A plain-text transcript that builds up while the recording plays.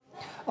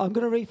I'm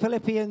going to read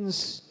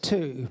Philippians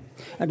 2,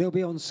 and it'll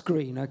be on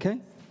screen, okay?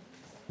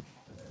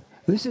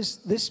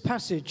 This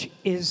passage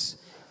is,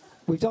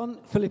 we've done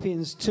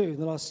Philippians 2 in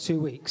the last 2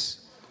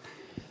 weeks,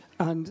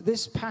 and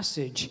this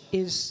passage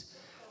is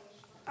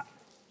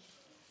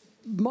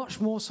much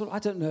more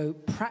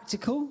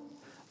practical,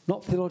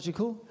 not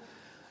theological,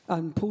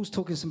 and Paul's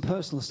talking some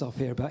personal stuff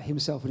here about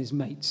himself and his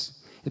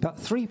mates. About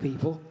 3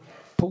 people,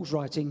 Paul's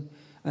writing,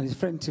 and his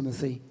friend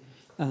Timothy,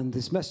 and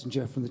this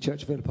messenger from the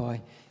church of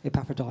Philippi,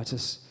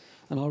 Epaphroditus.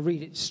 And I'll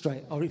read it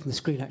straight. I'll read from the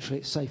screen, actually.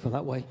 It's safer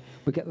that way.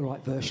 We get the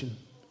right version.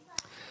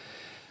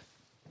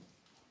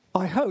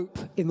 I hope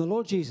in the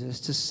Lord Jesus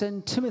to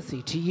send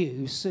Timothy to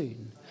you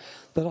soon,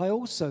 that I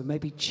also may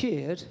be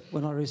cheered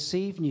when I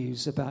receive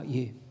news about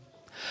you.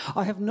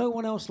 I have no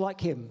one else like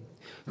him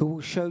who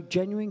will show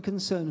genuine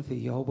concern for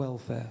your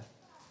welfare.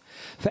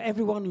 For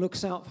everyone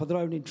looks out for their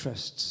own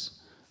interests,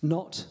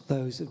 not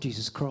those of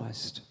Jesus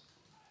Christ.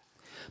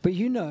 But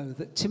you know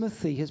that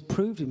Timothy has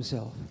proved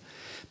himself,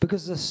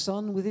 because as a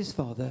son with his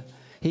father,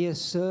 he has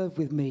served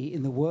with me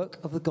in the work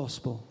of the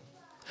gospel.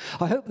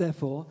 I hope,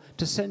 therefore,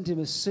 to send him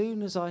as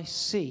soon as I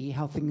see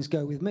how things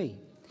go with me.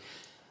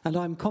 And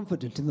I am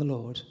confident in the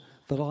Lord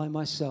that I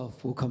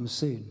myself will come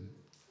soon.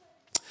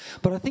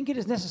 But I think it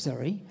is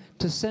necessary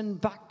to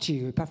send back to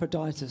you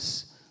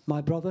Epaphroditus, my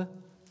brother,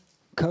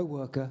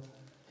 co-worker,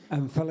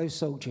 and fellow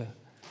soldier,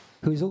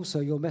 who is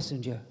also your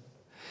messenger,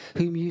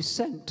 whom you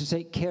sent to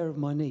take care of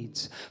my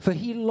needs. For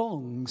he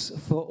longs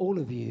for all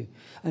of you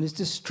and is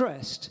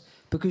distressed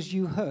because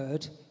you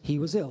heard he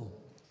was ill.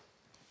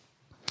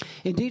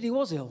 Indeed, he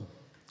was ill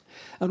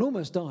and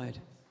almost died.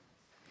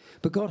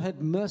 But God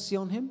had mercy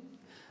on him,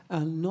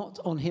 and not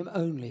on him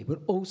only, but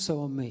also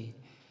on me,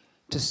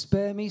 to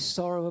spare me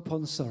sorrow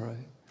upon sorrow.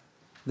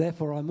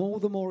 Therefore, I'm all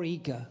the more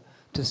eager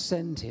to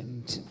send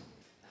him,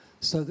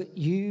 so that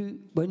you,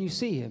 when you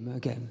see him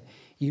again,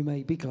 you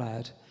may be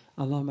glad,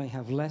 and I may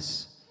have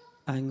less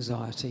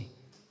anxiety.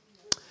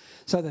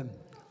 So then,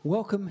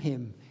 welcome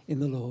him in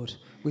the Lord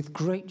with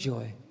great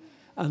joy,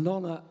 and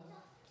honor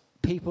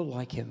people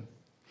like him,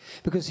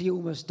 because he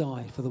almost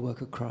died for the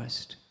work of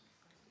Christ.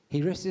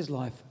 He risked his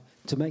life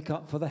to make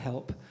up for the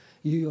help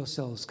you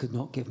yourselves could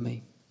not give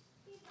me.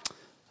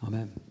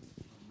 Amen.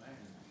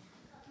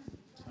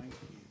 Thank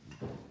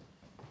you.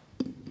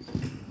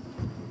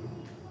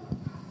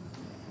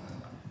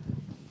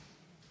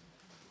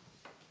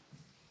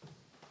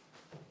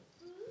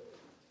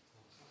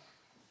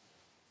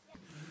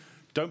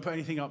 Don't put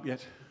anything up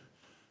yet.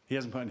 He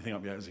hasn't put anything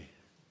up yet, has he?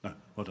 No,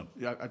 well done.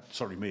 Yeah,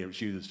 sorry, Mia,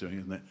 it's you that's doing it,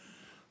 isn't it?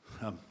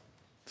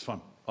 It's fine.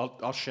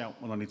 I'll shout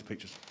when I need the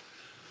pictures.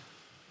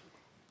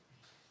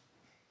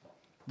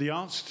 The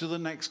answer to the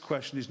next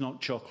question is not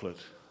chocolate,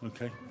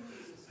 okay?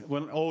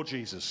 Or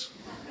Jesus.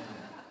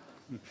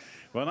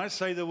 When I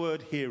say the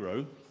word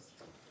hero,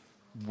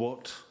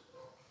 what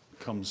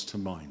comes to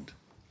mind?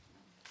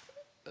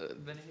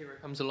 Then a Hero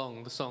Comes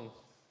Along, the song.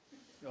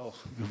 Oh,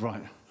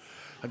 right.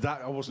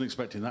 That I wasn't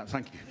expecting that,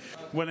 thank you.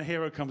 When a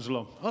hero comes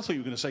along. I thought you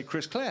were going to say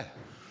Chris Clare.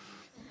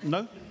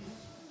 No?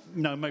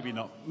 No, maybe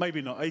not.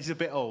 Maybe not. He's a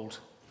bit old.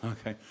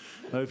 Okay.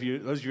 Those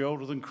of you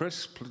older than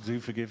Chris, do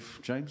forgive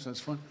James,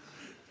 that's fine.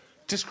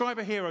 Describe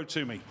a hero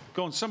to me.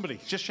 Go on, somebody,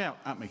 just shout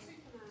at me.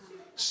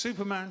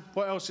 Superman.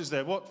 What else is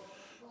there?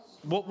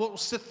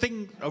 What's the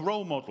thing? A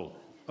role model.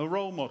 A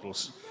role model.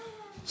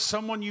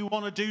 Someone you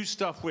want to do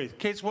stuff with.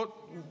 Kids,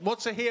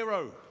 what's a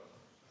hero?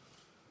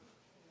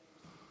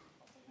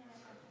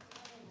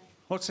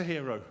 What's a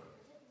hero?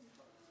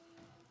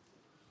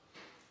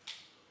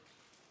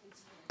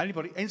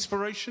 Anybody?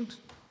 Inspiration?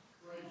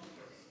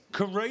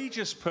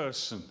 Courageous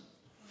person.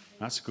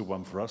 That's a good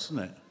one for us, isn't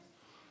it?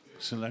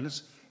 St.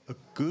 Leonard's. A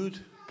good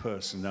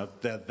person. Now,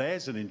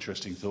 there's an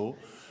interesting thought.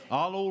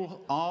 Are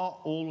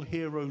all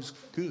heroes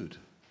good?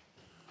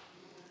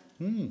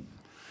 I'm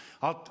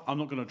not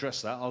going to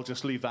address that. I'll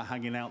just leave that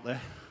hanging out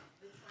there.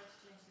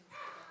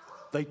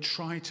 They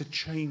try to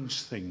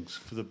change things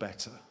for the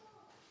better.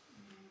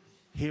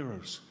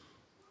 Heroes.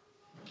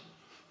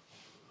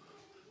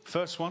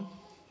 First one.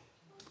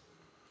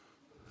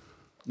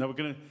 Now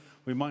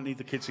we might need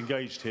the kids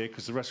engaged here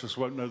because the rest of us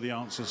won't know the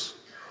answers.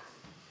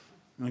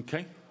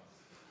 Okay?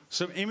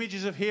 Some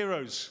images of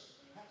heroes.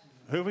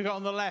 Who have we got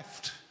on the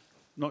left?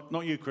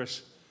 Not you,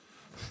 Chris.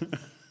 Who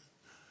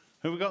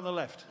have we got on the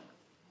left?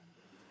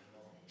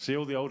 See,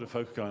 all the older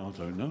folk going, I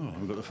don't know. I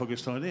haven't got the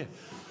foggiest idea.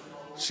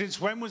 Since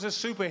when was a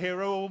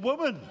superhero a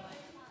woman?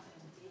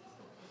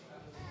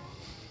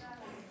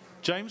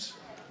 James?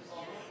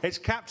 It's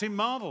Captain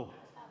Marvel.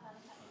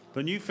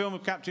 The new film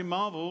of Captain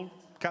Marvel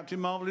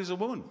is a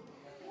woman.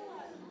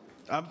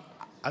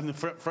 And the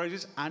phrase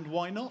is, and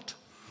why not?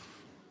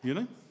 You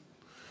know?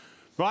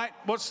 Right,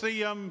 what's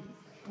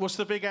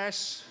the big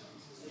S?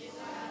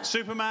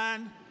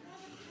 Superman.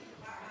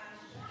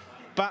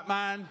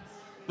 Batman.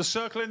 The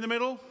circle in the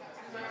middle?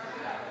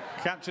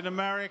 Captain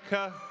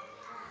America.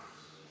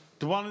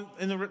 The one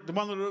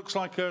that looks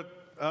like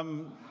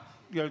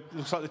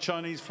looks like the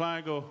Chinese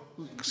flag or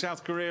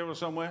South Korea or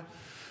somewhere.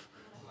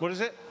 What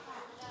is it?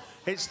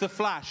 It's the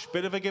Flash.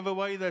 Bit of a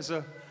giveaway. There's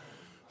a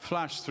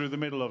flash through the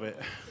middle of it.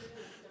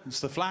 It's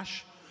the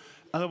Flash.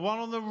 And the one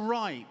on the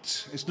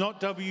right, it's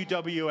not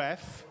WWF.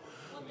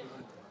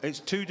 It's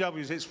two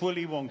W's. It's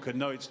Willy Wonka.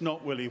 No, it's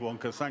not Willy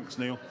Wonka. Thanks,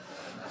 Neil.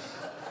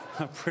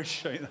 I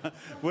appreciate that.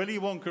 Willy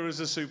Wonka is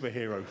a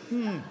superhero.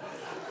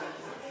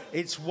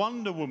 It's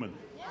Wonder Woman.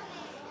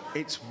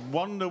 It's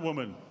Wonder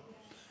Woman.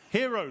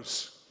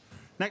 Heroes.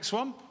 Next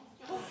one.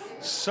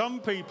 Some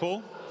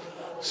people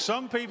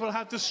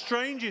have the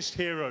strangest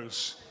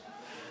heroes.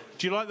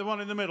 Do you like the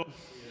one in the middle?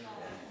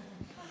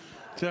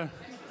 Can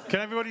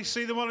everybody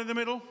see the one in the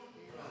middle?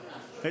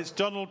 It's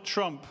Donald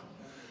Trump.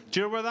 Do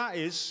you know where that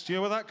is? Do you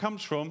know where that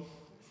comes from?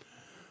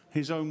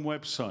 His own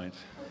website.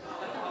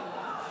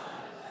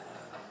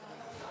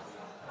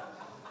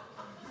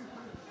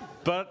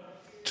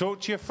 But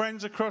talk to your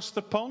friends across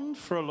the pond.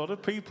 For a lot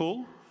of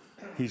people,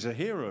 he's a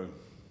hero.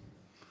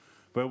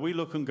 Where we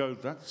look and go,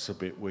 that's a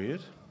bit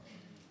weird.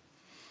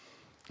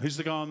 Who's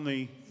the guy on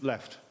the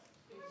left?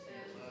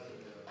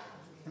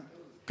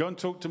 Go and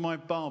talk to my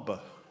barber,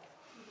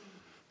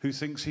 who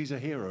thinks he's a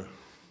hero.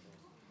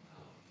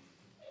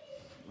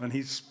 And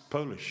he's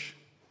Polish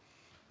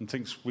and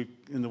thinks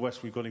in the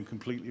West we've got him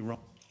completely wrong.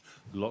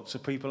 Lots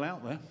of people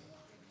out there.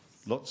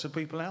 Lots of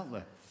people out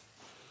there.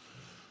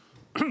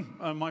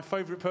 And my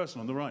favourite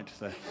person on the right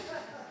there.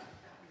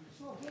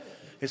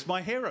 It's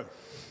my hero.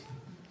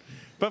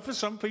 But for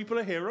some people,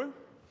 a hero.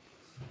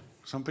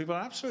 Some people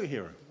are absolute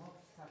hero.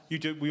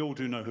 We all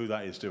do know who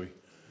that is, do we?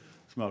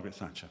 It's Margaret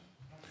Thatcher.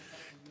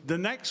 The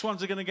next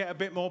ones are going to get a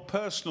bit more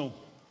personal.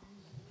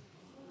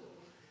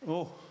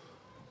 Oh.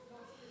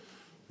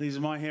 These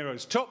are my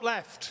heroes. Top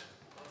left,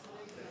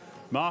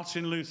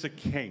 Martin Luther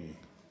King.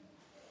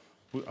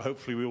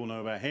 Hopefully we all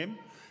know about him.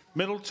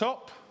 Middle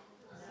top,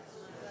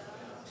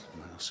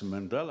 Nelson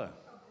Mandela.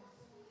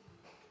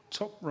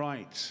 Top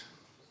right.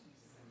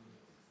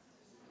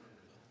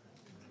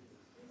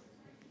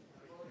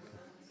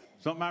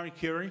 It's not Marie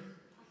Curie.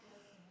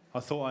 I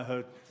thought I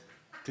heard.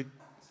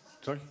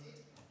 Sorry?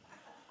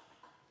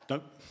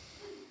 Nope.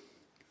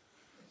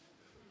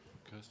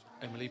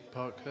 Emily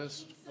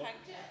Parkhurst.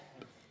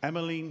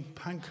 Emmeline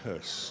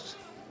Pankhurst.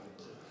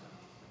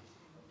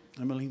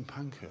 Emmeline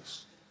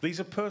Pankhurst. These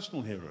are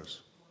personal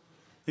heroes.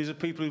 These are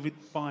people who've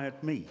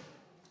inspired me.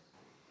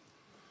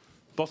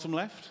 Bottom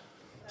left.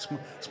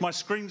 It's my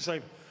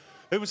screensaver.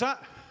 Who was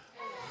that?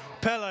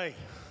 Pele.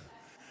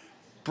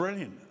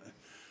 Brilliant.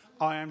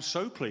 I am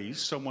so pleased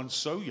someone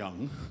so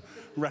young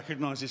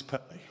recognises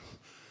Pele.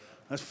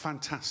 That's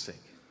fantastic.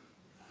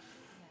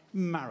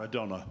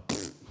 Maradona.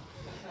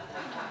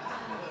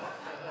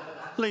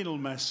 Lionel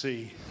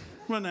Messi.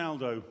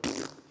 Ronaldo.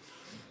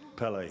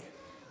 Pele.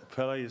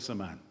 Pele is the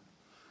man.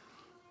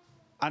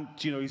 And,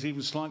 you know, he's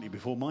even slightly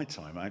before my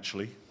time,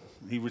 actually.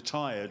 He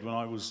retired when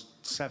I was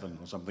 7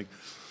 or something.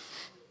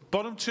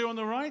 Bottom two on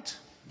the right.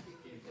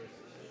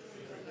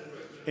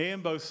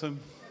 Ian Botham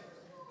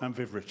and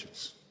Viv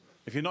Richards.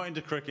 If you're not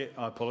into cricket,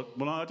 I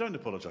don't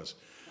apologise.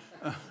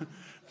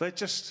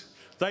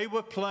 They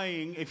were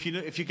playing, if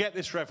you get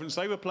this reference,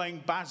 they were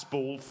playing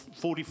baseball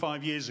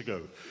 45 years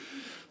ago.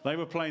 They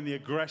were playing the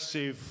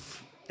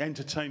aggressive,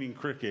 entertaining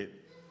cricket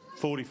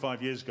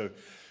 45 years ago.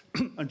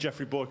 And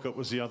Geoffrey Boycott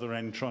was the other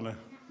end trying to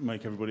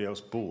make everybody else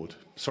bored.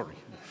 Sorry.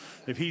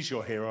 If he's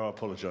your hero, I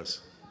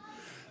apologise.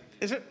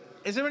 Is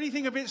there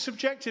anything a bit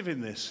subjective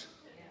in this?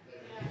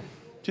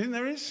 Do you think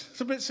there is?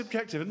 It's a bit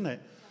subjective, isn't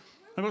it?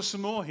 I've got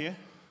some more here.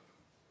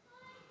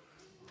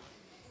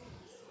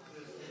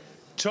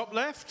 Top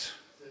left,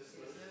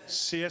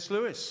 C.S.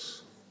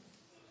 Lewis.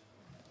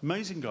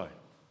 Amazing guy.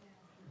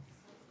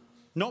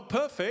 Not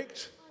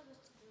perfect.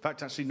 In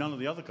fact, actually, none of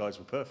the other guys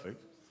were perfect.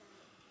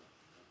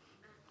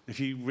 If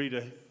you read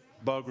a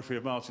biography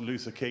of Martin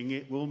Luther King,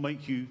 it will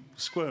make you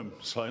squirm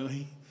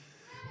slightly,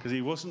 because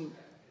he wasn't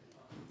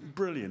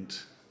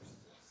brilliant.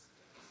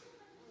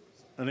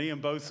 And Ian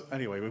both...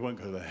 Anyway, we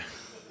won't go there.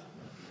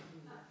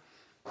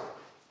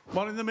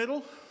 One in the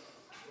middle,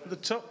 at the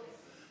top.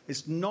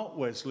 It's not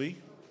Wesley.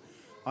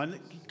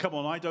 Come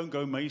on, I don't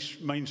go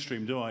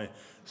mainstream, do I?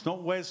 It's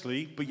not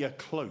Wesley, but you're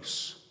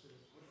close.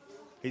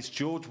 It's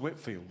George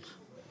Whitfield.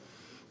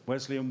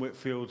 Wesley and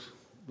Whitfield,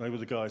 they were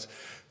the guys.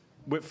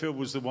 Whitfield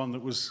was the one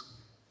that was...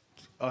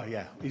 Oh,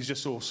 yeah, he's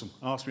just awesome.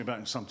 Ask me about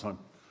him sometime.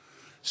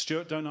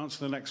 Stuart, don't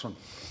answer the next one.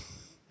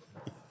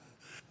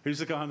 Who's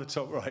the guy on the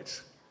top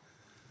right?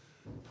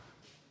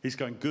 He's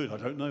going, good, I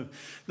don't know.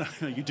 No,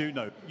 you do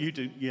know. You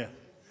do, yeah.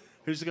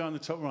 Who's the guy on the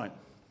top right?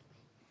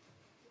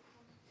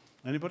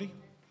 Anybody?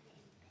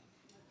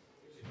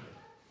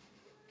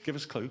 Give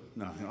us a clue.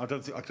 No, I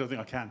don't think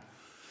I can.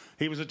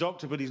 He was a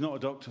doctor, but he's not a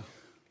doctor.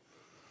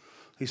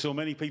 He saw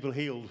many people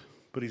healed,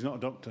 but he's not a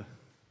doctor.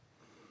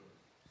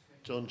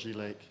 John G.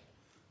 Lake.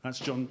 That's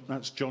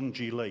John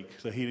G. Lake,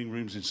 the healing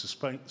rooms in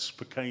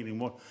Spokane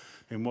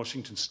in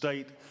Washington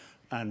State,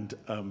 and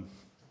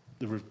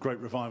the great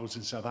revivals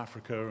in South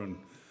Africa, and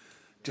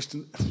just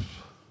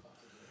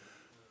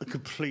a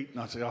complete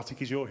nutter. I think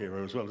he's your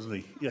hero as well, isn't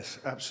he? Yes,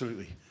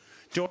 absolutely.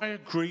 Do I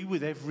agree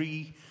with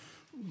every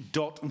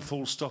dot and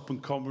full stop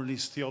and comma in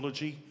his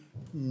theology?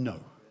 No.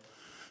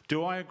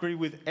 Do I agree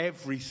with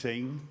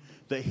everything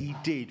that he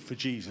did for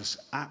Jesus?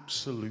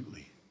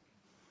 Absolutely.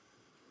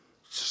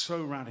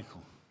 So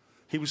radical.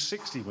 He was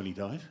 60 when he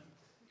died.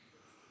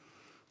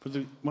 But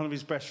one of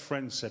his best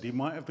friends said he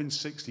might have been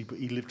 60, but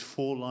he lived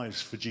 4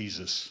 lives for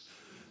Jesus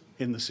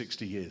in the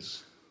 60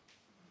 years.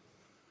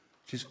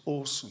 Which is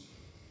awesome.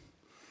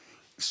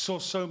 Saw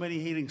so many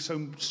healings,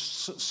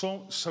 saw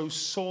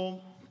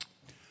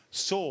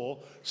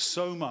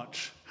so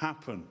much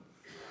happen,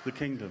 the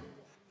kingdom.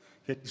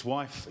 Yet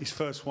his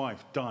first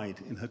wife died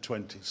in her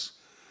 20s.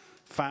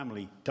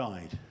 Family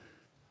died.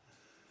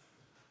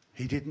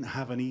 He didn't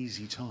have an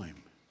easy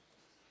time.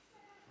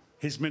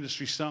 His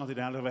ministry started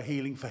out of a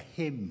healing for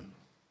him.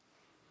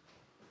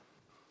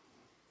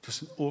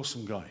 Just an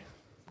awesome guy.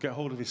 Get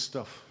hold of his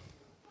stuff.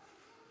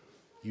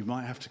 You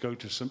might have to go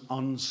to some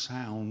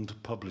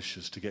unsound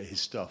publishers to get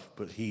his stuff,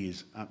 but he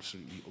is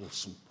absolutely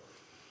awesome.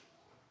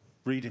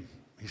 Read him.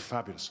 He's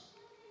fabulous.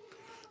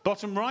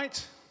 Bottom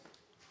right?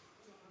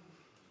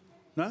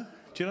 No?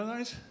 Do you know what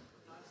that is?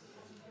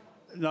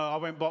 No, I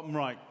went bottom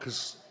right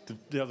because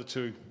the other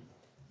two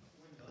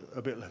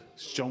a bit left.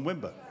 It's John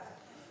Wimber.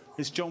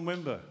 It's John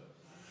Wimber.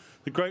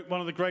 One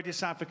of the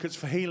greatest advocates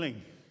for healing.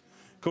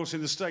 Of course, in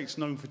the States,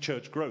 known for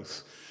church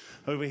growth.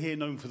 Over here,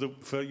 known for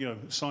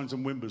signs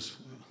and wonders.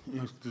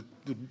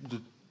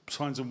 The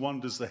signs and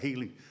wonders, the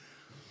healing.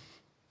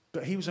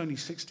 But he was only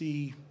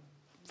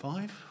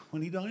 65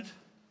 when he died.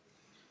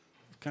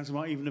 Cancer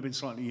might even have been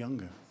slightly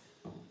younger.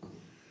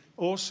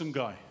 Awesome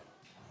guy.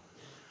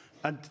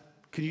 And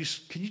can you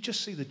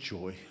just see the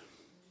joy?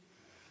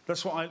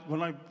 That's what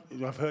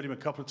I've heard him a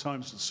couple of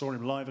times, saw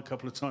him live a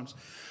couple of times.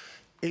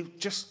 It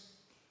just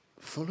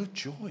full of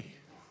joy.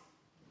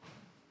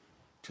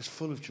 Just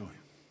full of joy.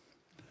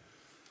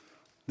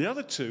 The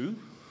other two,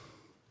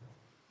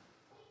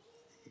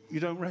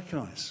 you don't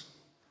recognize.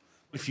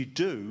 If you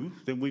do,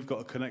 then we've got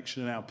a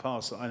connection in our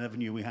past that I never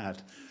knew we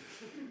had.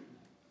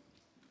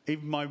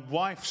 Even my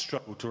wife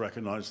struggled to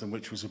recognize them,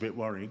 which was a bit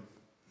worrying.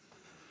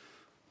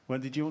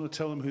 Wendy, do you want to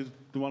tell them who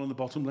the one on the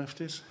bottom left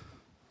is?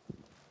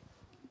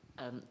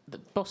 The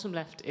bottom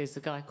left is a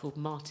guy called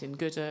Martin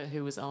Gooder,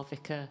 who was our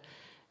vicar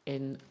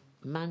in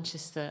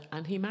Manchester,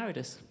 and he married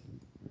us.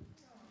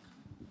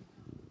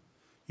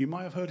 You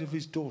might have heard of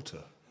his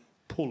daughter,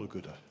 Paula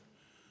Gooder,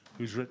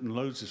 who's written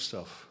loads of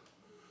stuff,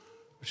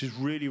 which is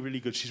really, really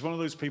good. She's one of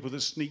those people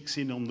that sneaks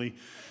in on the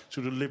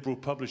sort of liberal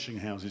publishing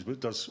houses, but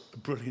does a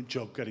brilliant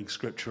job getting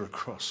scripture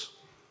across.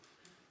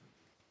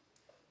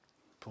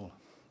 Paula.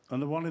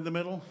 And the one in the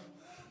middle,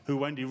 who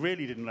Wendy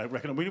really didn't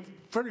recognise. We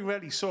very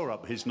rarely saw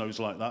up his nose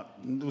like that.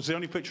 It was the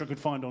only picture I could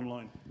find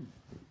online.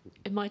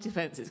 In my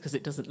defence, it's because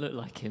it doesn't look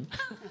like him.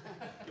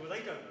 Well,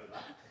 they don't know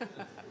that.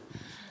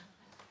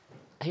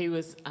 He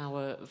was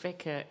our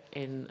vicar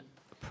in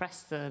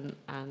Preston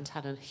and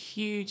had a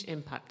huge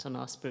impact on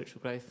our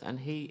spiritual growth. And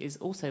he is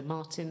also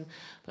Martin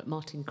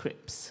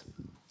Cripps.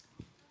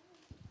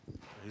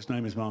 His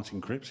name is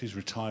Martin Cripps. He's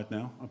retired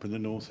now, up in the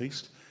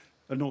northwest.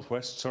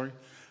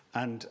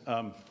 And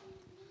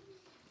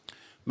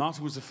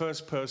Martin was the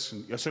first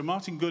person. So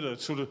Martin Gooder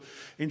sort of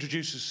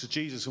introduced us to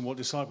Jesus and what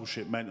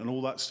discipleship meant and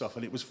all that stuff,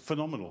 and it was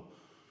phenomenal.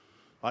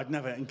 I'd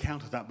never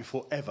encountered that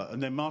before, ever.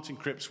 And then Martin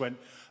Cripps went,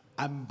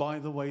 and by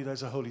the way,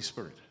 there's a Holy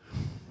Spirit.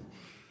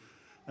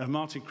 And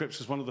Martin Cripps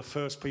was one of the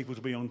first people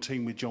to be on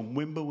team with John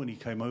Wimber when he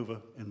came over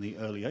in the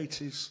early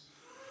 80s.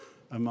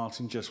 And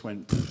Martin just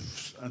went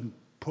and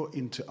put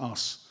into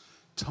us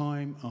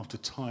time after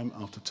time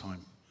after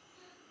time.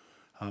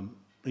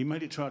 He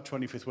made it to our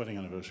 25th wedding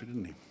anniversary,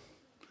 didn't he?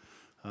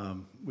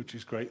 Which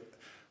is great.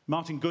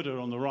 Martin Gooder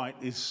on the right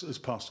has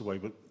passed away,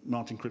 but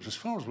Martin Cripps, as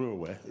far as we're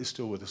aware, is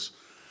still with us.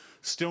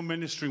 Still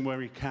ministering where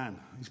he can.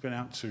 He's been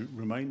out to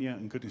Romania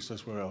and goodness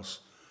knows where else.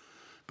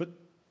 But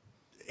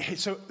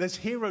so there's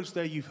heroes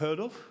there you've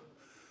heard of.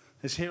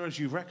 There's heroes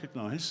you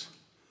recognise.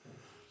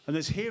 And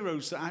there's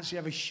heroes that actually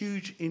have a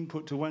huge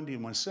input to Wendy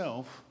and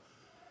myself,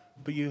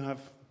 but you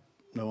have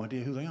no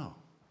idea who they are.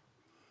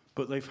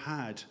 But they've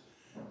had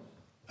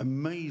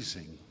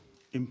amazing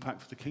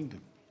impact for the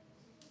kingdom.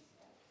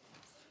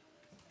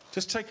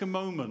 Just take a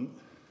moment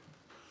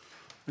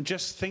and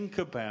just think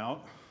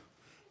about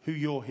who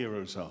your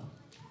heroes are.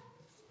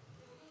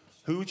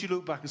 Who would you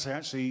look back and say,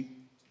 actually,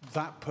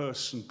 that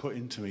person put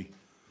into me?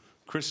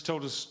 Chris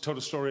told a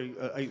story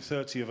at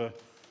 8:30 of a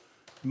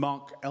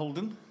Mark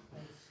Elston,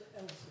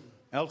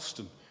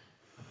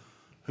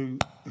 who,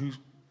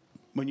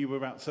 when you were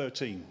about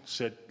 13,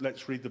 said,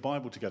 let's read the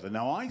Bible together.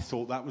 Now, I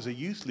thought that was a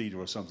youth leader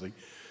or something,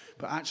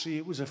 but actually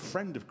it was a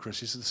friend of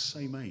Chris's the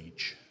same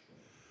age.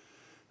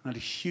 And had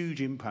a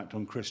huge impact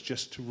on Chris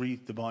just to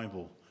read the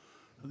Bible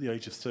at the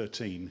age of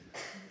 13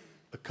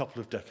 a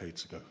couple of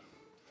decades ago.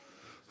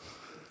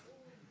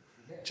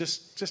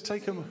 Just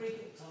take a...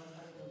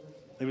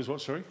 It was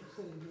what, sorry?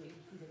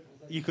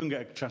 You couldn't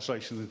get a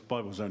translation. The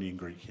Bible was only in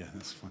Greek. Yeah,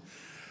 that's fine.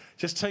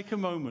 Just take a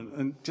moment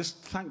and just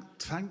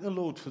thank the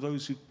Lord for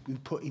those who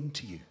put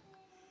into you.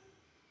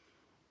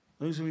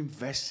 Those who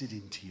invested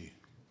into you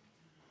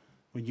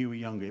when you were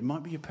younger. It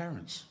might be your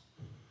parents.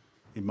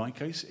 In my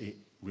case, it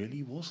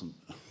really wasn't.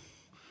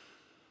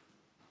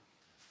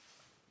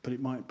 But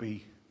it might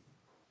be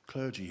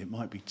clergy, it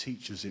might be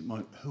teachers, it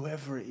might,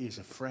 whoever it is,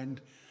 a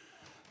friend.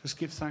 Let's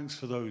give thanks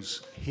for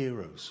those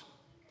heroes.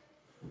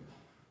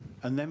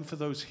 And then for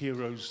those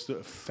heroes that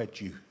have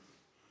fed you.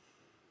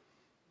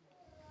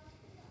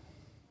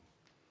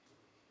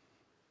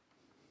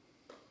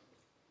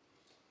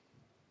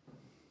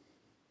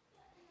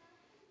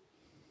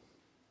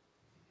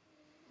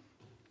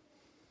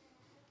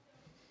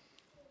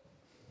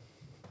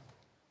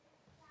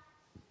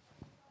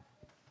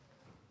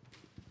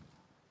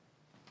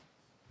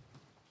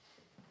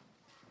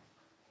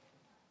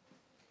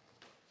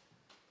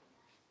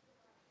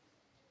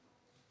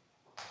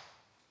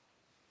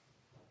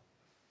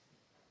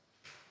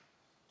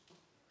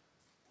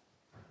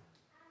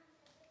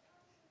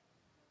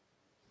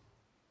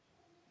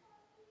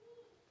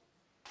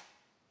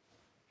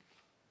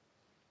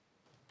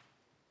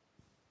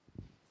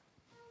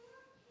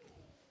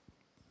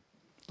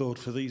 Lord,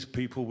 for these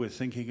people we're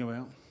thinking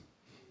about,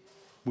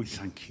 we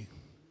thank you.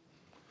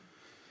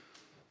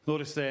 Lord,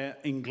 if they're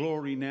in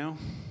glory now,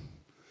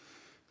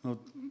 Lord,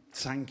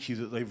 thank you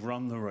that they've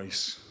run the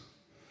race.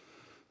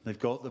 They've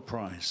got the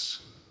prize.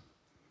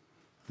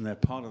 And they're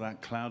part of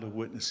that cloud of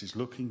witnesses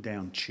looking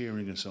down,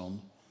 cheering us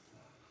on.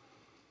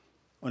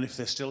 And if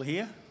they're still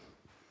here,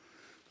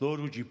 Lord,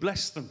 would you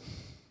bless them?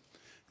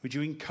 Would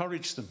you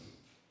encourage them?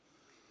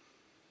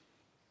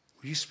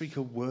 Would you speak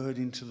a word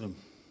into them?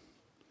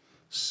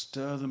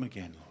 Stir them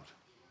again, Lord.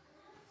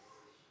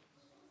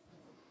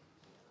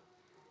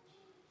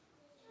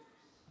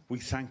 We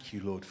thank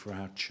you, Lord, for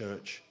our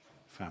church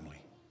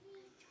family.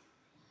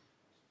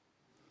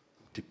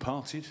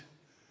 Departed,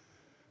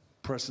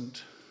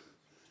 present,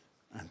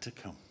 and to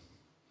come.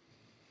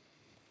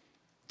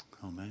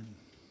 Amen.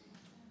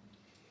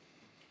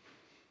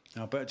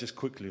 Now, I better just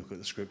quickly look at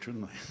the scripture,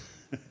 hadn't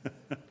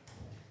I?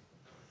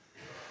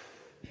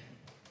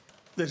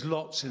 There's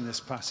lots in this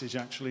passage,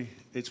 actually.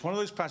 It's one of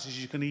those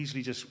passages you can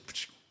easily just...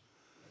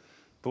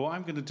 But what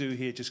I'm going to do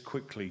here just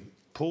quickly,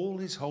 Paul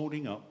is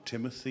holding up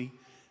Timothy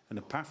and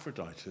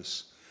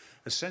Epaphroditus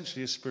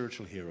essentially as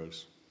spiritual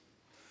heroes.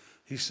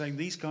 He's saying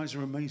these guys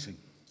are amazing.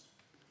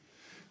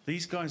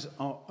 These guys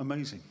are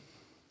amazing.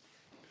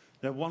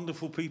 They're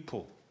wonderful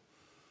people.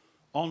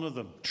 Honour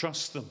them,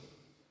 trust them,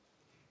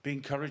 be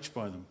encouraged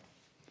by them.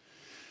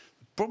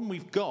 The problem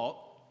we've got,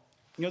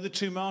 you know the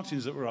two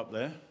Martins that were up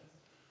there?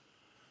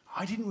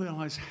 I didn't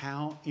realise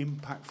how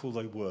impactful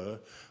they were.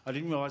 I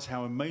didn't realise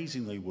how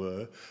amazing they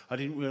were. I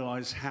didn't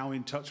realise how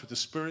in touch with the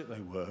Spirit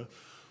they were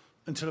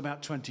until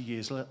about 20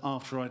 years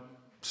after I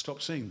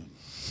stopped seeing them.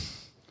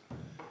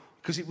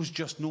 Because it was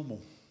just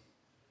normal.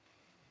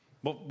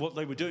 What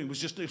they were doing was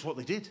just what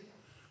they did.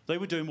 They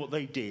were doing what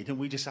they did and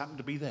we just happened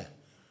to be there.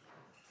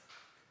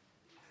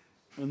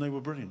 And they were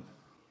brilliant.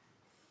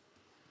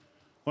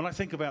 When I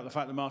think about the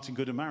fact that Martin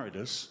Gooder married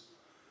us,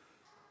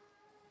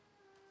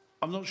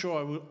 I'm not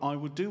sure I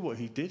would do what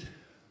he did.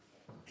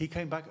 He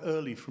came back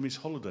early from his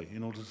holiday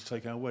in order to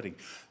take our wedding.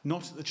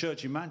 Not at the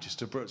church in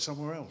Manchester, but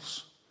somewhere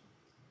else.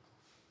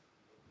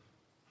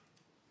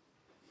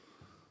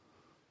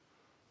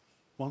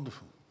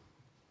 Wonderful.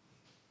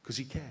 Because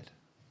he cared.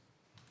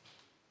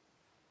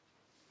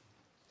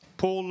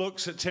 Paul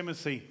looks at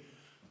Timothy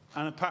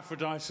and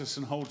Epaphroditus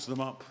and holds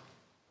them up.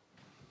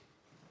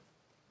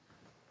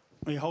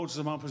 He holds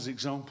them up as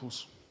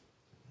examples.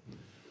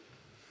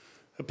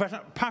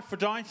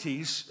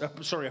 Epaphroditus,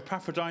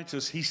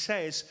 he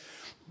says,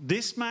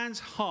 this man's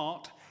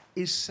heart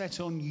is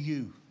set on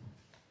you.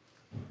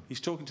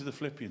 He's talking to the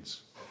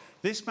Philippians.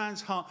 This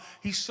man's heart,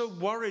 he's so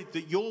worried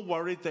that you're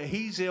worried, that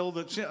he's ill,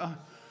 that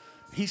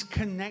he's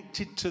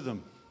connected to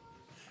them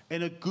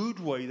in a good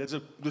way. There's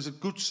a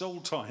good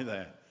soul tie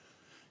there.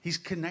 He's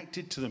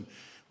connected to them.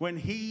 When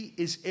he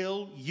is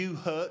ill, you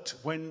hurt.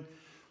 When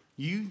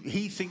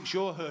he thinks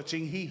you're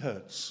hurting, he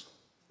hurts.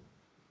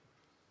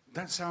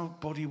 That's how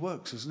body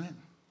works, isn't it?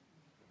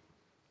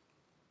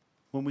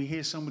 When we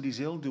hear somebody's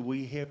ill, do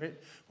we hear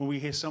it? When we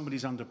hear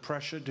somebody's under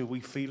pressure, do we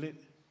feel it?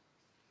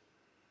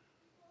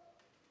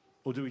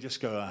 Or do we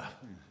just go,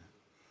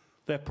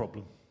 their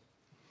problem?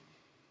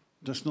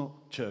 That's not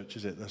church,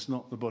 is it? That's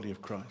not the body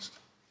of Christ.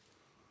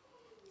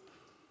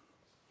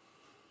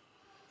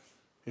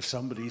 If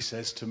somebody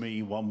says to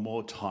me one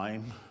more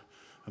time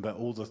about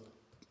all the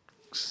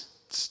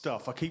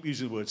stuff, I keep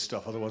using the word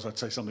stuff, otherwise I'd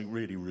say something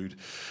really rude.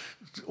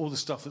 All the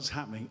stuff that's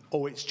happening,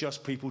 it's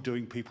just people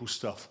doing people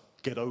stuff,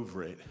 get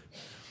over it.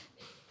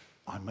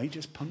 I may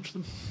just punch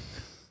them.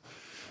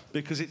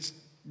 Because this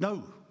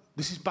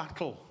is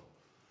battle.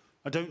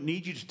 I don't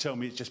need you to tell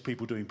me it's just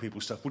people doing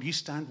people stuff. Will you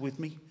stand with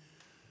me?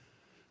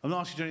 I'm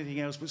not asking you to do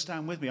anything else, but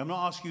stand with me. I'm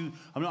not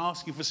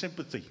asking for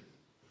sympathy.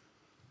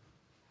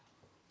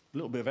 A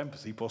little bit of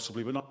empathy,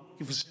 possibly, but not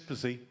looking for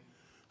sympathy.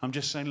 I'm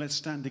just saying, let's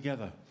stand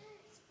together.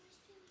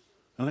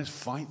 And let's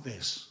fight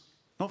this.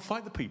 Not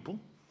fight the people.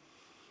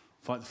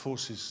 Fight the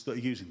forces that are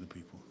using the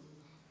people.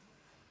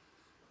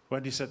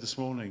 Wendy said this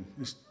morning,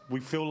 we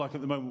feel like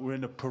at the moment we're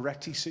in a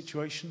Peretti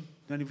situation.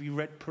 Any of you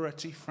read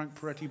Peretti, Frank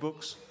Peretti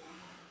books?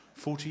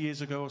 40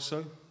 years ago or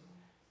so?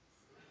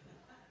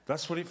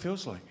 That's what it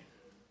feels like.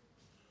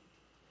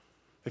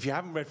 If you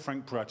haven't read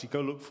Frank Peratti,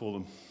 go look for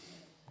them.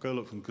 Go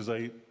look for them, because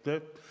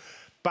they're...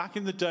 Back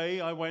in the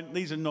day, I went,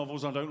 these are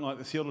novels, I don't like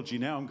the theology.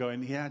 Now I'm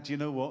going, yeah, do you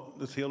know what?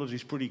 The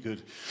theology's pretty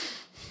good.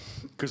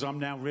 Because I'm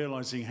now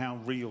realising how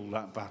real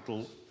that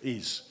battle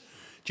is.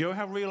 Do you know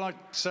how real I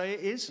say it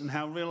is, and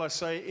how real I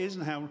say it is,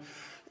 and how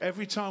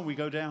every time we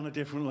go down a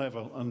different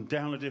level, and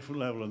down a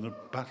different level, and the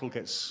battle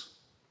gets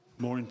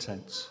more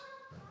intense.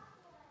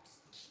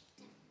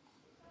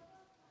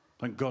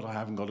 Thank God I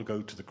haven't got to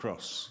go to the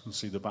cross and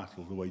see the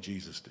battle the way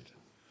Jesus did.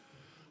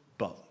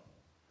 But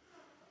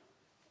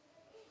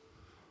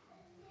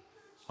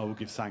I will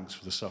give thanks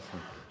for the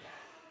suffering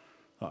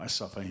that I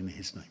suffer in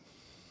his name.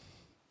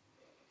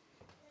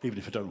 Even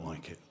if I don't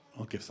like it,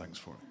 I'll give thanks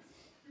for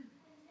it.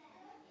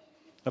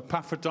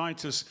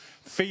 Epaphroditus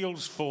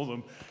feels for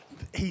them.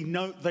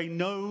 They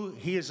know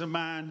he is a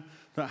man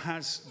that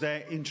has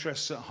their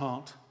interests at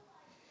heart.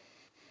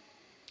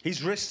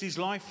 He's risked his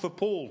life for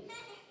Paul.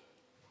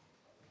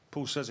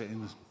 Paul says it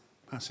in the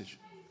passage.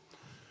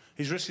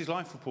 He's risked his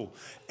life for Paul.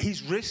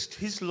 He's risked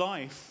his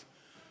life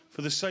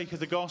for the sake of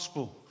the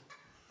gospel.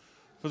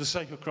 For the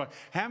sake of Christ.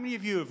 How many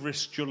of you have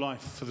risked your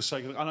life for the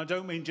sake of... And I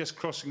don't mean just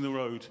crossing the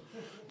road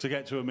to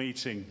get to a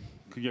meeting.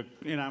 You're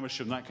in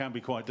Amersham, that can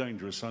be quite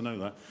dangerous, I know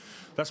that.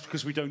 That's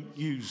because we don't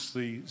use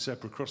the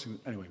zebra crossing.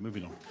 Anyway,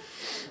 moving on.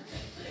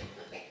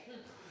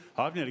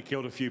 I've nearly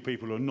killed a few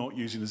people who are not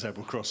using the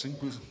zebra crossing.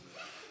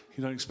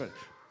 You don't expect it.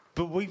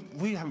 But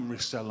we haven't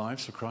risked our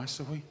lives for Christ,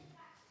 have we?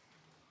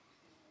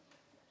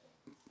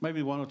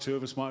 Maybe one or two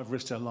of us might have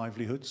risked our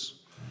livelihoods.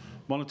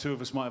 One or two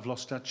of us might have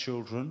lost our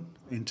children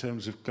in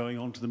terms of going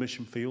on to the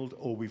mission field,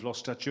 or we've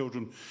lost our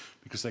children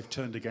because they've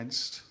turned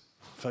against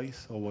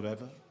faith or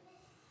whatever.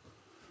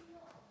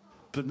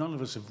 But none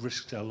of us have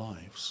risked our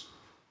lives.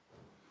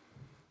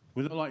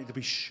 We're not likely to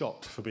be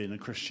shot for being a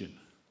Christian.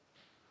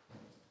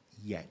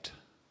 Yet.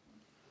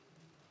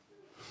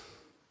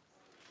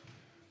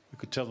 We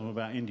could tell them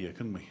about India,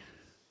 couldn't we?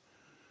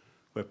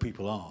 Where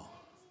people are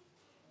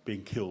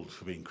being killed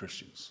for being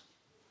Christians.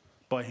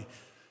 By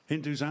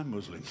Hindus and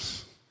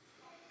Muslims.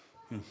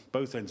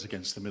 Both ends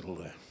against the middle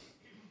there.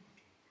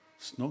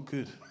 It's not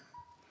good.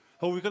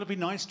 Oh, we've got to be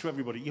nice to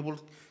everybody. Yeah, well,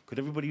 could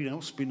everybody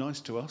else be nice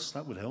to us?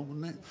 That would help,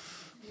 wouldn't it?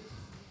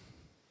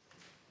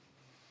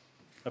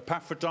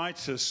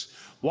 Epaphroditus,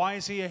 why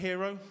is he a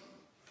hero?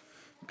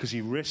 Because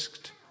he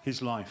risked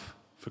his life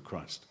for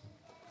Christ.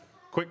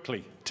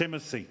 Quickly,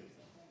 Timothy.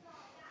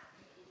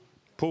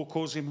 Paul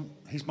calls him,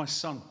 he's my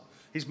son.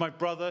 He's my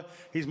brother.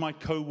 He's my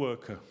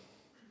co-worker.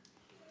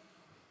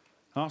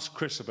 Ask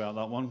Chris about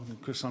that one.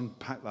 Chris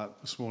unpacked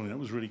that this morning. That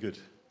was really good.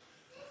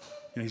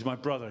 He's my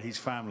brother. He's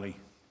family.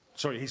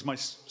 Sorry, he's my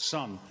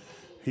son.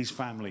 He's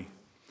family.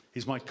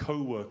 He's my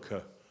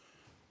co-worker.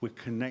 We're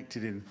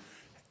connected in...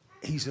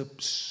 He's a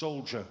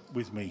soldier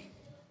with me.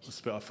 That's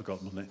the bit I've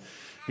forgotten, wasn't it?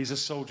 He's a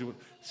soldier with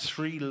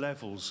 3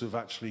 levels of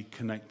actually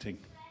connecting.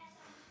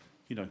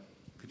 You're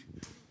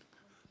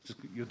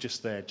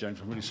just there,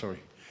 James. I'm really sorry.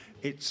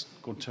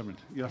 Go on, Timon.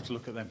 You'll have to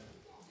look at them.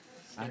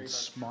 And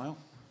smile.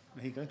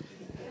 There you go.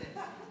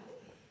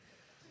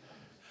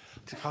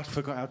 I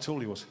forgot how tall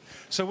he was.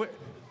 So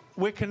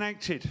we're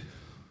connected.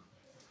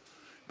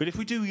 But if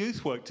we do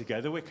youth work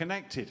together, we're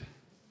connected.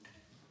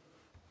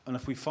 And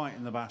if we fight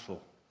in the battle,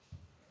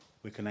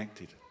 we're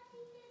connected.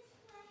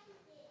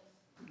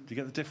 Do you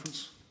get the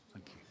difference?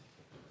 Thank you.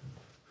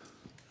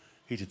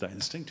 He did that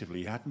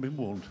instinctively. He hadn't been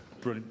warned.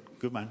 Brilliant.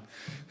 Good man.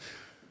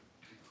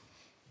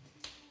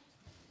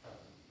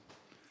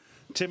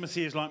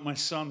 Timothy is like my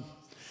son.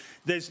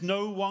 There's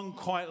no one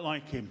quite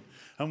like him.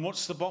 And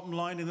what's the bottom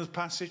line in the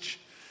passage?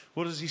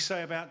 What does he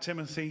say about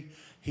Timothy?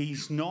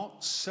 He's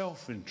not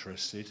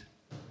self-interested,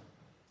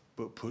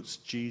 but puts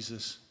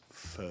Jesus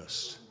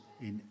first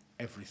in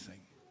everything.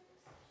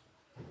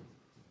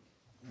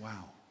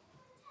 Wow.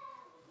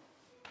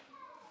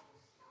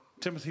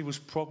 Timothy was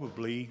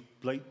probably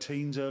late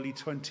teens, early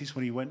 20s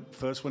when he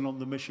first went on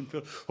the mission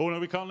field. Oh, no,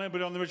 we can't let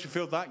anybody on the mission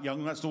field that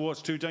young. That's not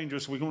what's too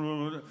dangerous.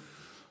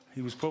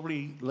 He was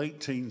probably late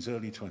teens,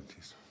 early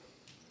 20s.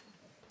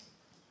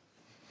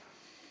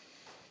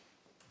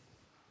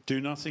 Do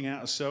nothing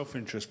out of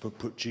self-interest, but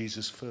put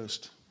Jesus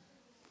first.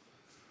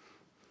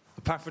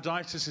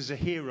 Epaphroditus is a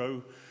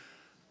hero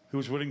who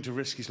was willing to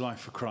risk his life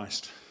for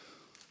Christ.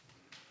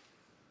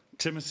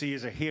 Timothy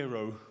is a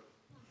hero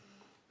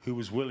who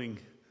was willing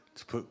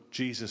to put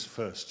Jesus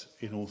first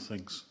in all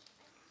things.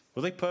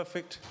 Were they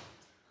perfect?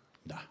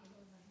 Nah.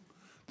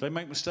 Did they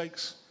make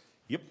mistakes?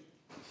 Yep.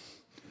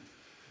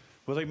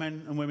 Were they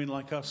men and women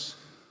like us?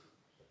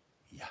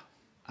 Yeah,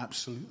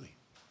 absolutely.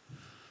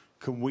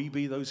 Can we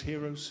be those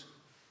heroes?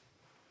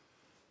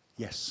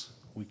 Yes,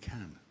 we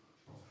can.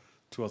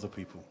 To other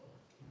people.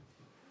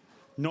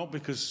 Not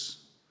because,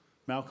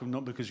 Malcolm,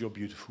 not because you're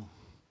beautiful.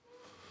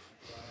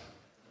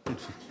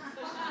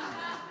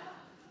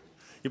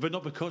 Yeah, but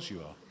not because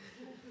you are.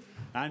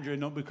 Andrea,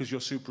 not because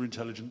you're super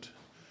intelligent,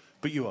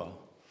 but you are.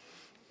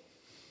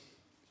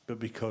 But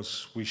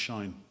because we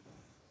shine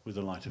with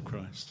the light of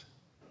Christ.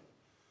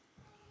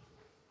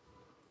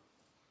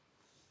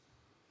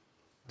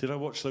 Did I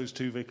watch those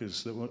 2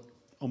 vicars that were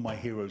on my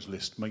heroes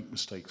list make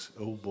mistakes.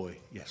 Oh boy,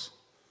 yes.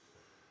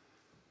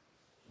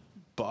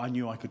 But I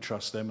knew I could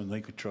trust them and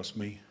they could trust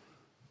me.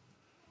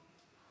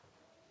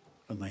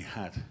 And they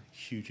had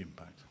huge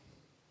impact.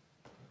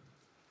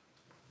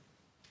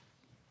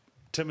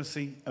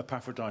 Timothy,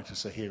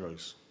 Epaphroditus are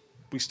heroes.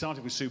 We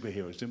started with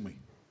superheroes, didn't we?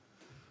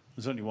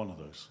 There's only one of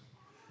those.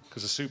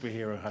 Because a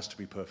superhero has to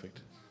be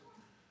perfect.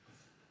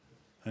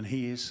 And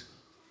he is.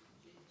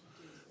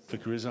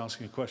 Vicar is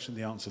asking a question.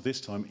 The answer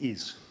this time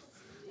is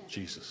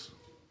Jesus.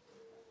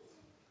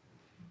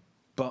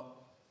 But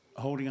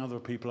holding other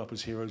people up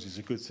as heroes is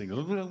a good thing.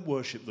 We don't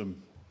worship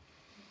them.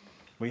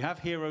 We have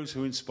heroes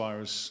who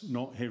inspire us,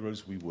 not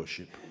heroes we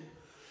worship.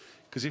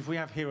 Because if we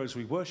have heroes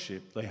we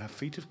worship, they have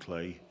feet of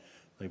clay.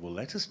 They will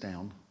let us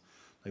down.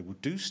 They will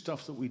do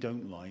stuff that we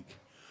don't like.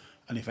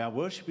 And if our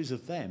worship is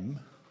of them,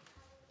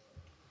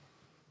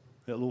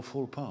 it'll all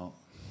fall apart.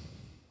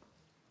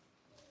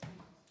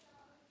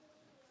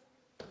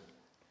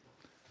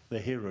 They're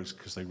heroes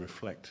because they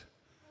reflect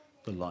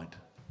the light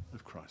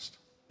of Christ.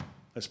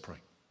 Let's pray.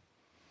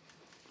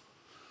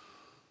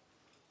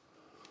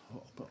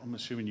 But I'm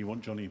assuming you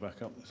want Johnny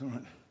back up. Is that all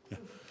right? Yeah.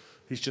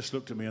 He's just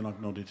looked at me and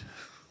I've nodded.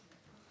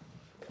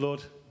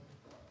 Lord,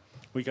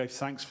 we gave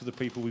thanks for the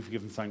people we've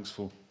given thanks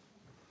for.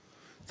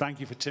 Thank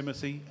you for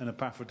Timothy and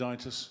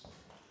Epaphroditus.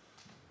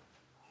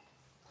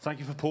 Thank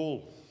you for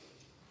Paul.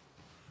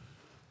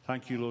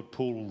 Thank you, Lord,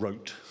 Paul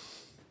wrote.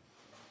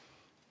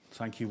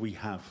 Thank you, we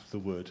have the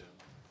word.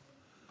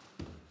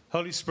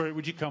 Holy Spirit,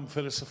 would you come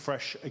fill us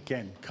afresh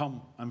again?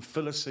 Come and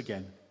fill us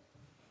again.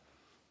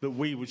 That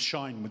we would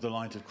shine with the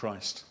light of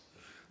Christ.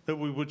 That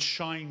we would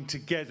shine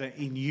together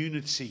in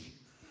unity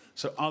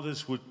so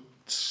others would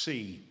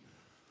see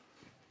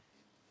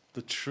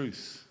the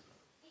truth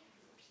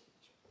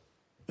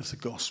of the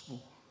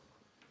gospel.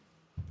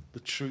 The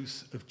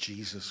truth of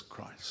Jesus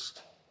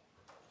Christ.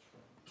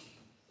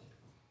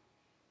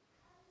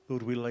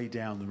 Lord, we lay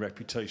down the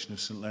reputation of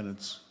St.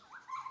 Leonard's.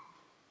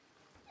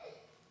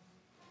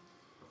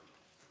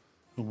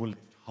 And we'll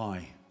lift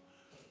high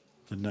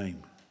the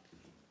name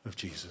of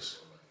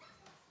Jesus.